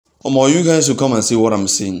You guys should come and see what I'm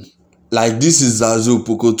saying. Like, this is Zazu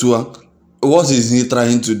Pukotua. What is he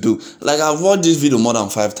trying to do? Like, I've watched this video more than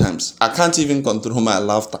 5 times. I can't even control my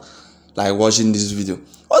laughter, like, watching this video.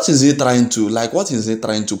 What is he trying to, like, what is he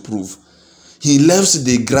trying to prove? He left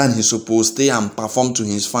the ground he's supposed to stay and perform to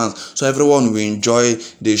his fans, so everyone will enjoy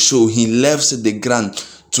the show. He left the ground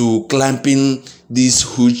to climbing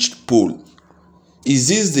this huge pole. Is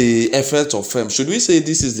this the effect of fame? Should we say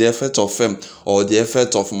this is the effect of fame or the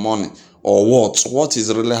effect of money, or what? What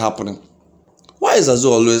is really happening? Why is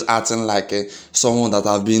Zazu always acting like someone that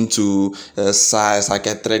have been to a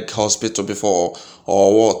psychiatric hospital before,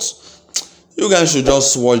 or what? You guys should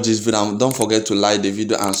just watch this video and don't forget to like the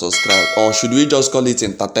video and subscribe. Or should we just call it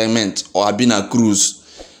entertainment or I've been a cruise?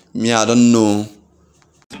 Me, I don't know.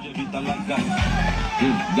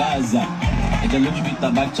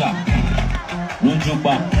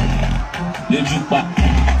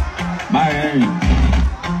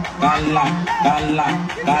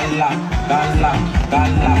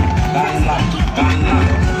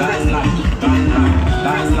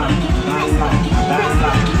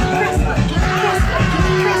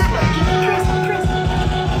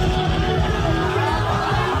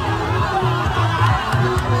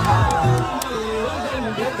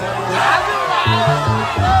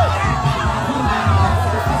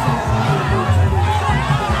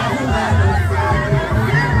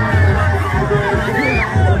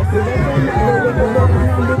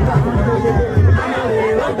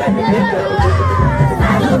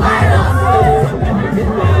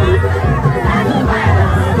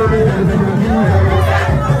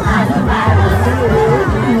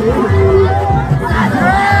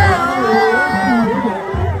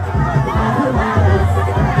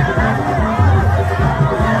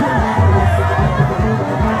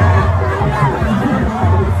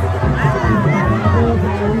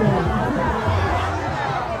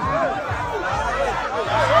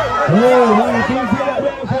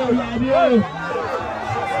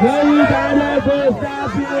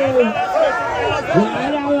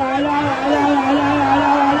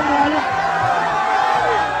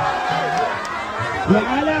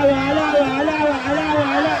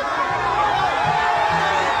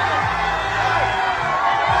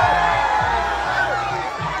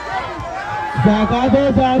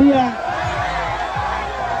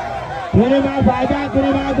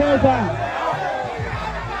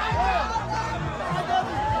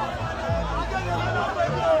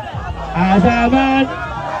 Azaman,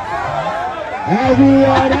 every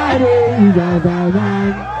other day is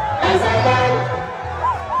Azaman. Azaman,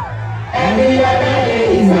 every other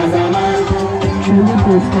day is Azaman.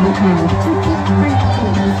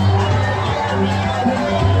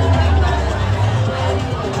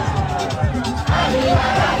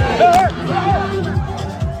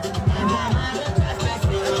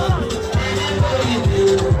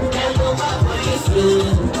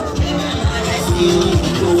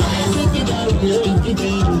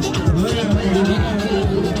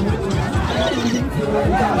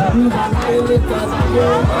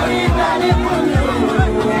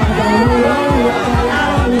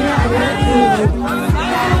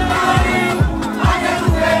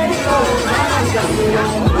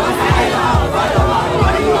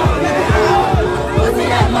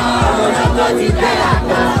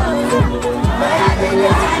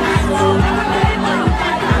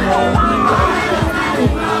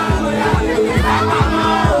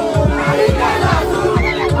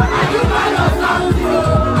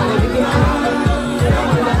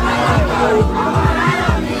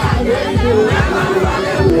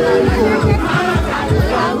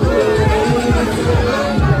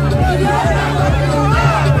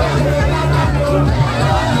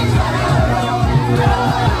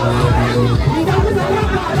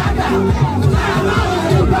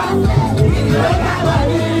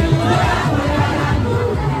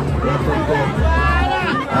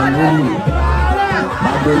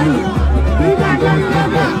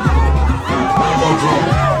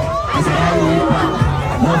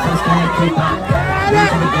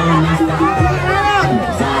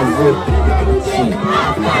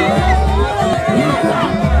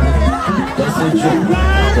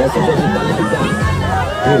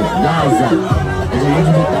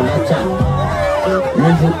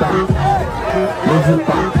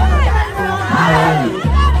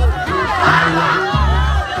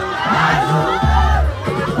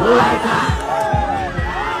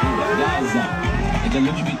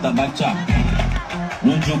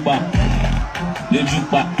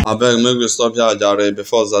 I beg, make we stop here, Jare,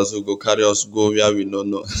 before Zazu go carry us go where we don't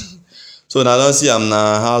know. So now don't see I'm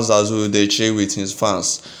now how Zazu they chill with his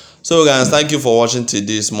fans. So guys, thank you for watching till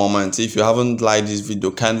this moment. If you haven't liked this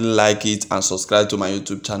video, kindly like it and subscribe to my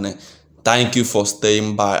YouTube channel. Thank you for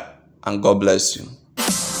staying by, and God bless you.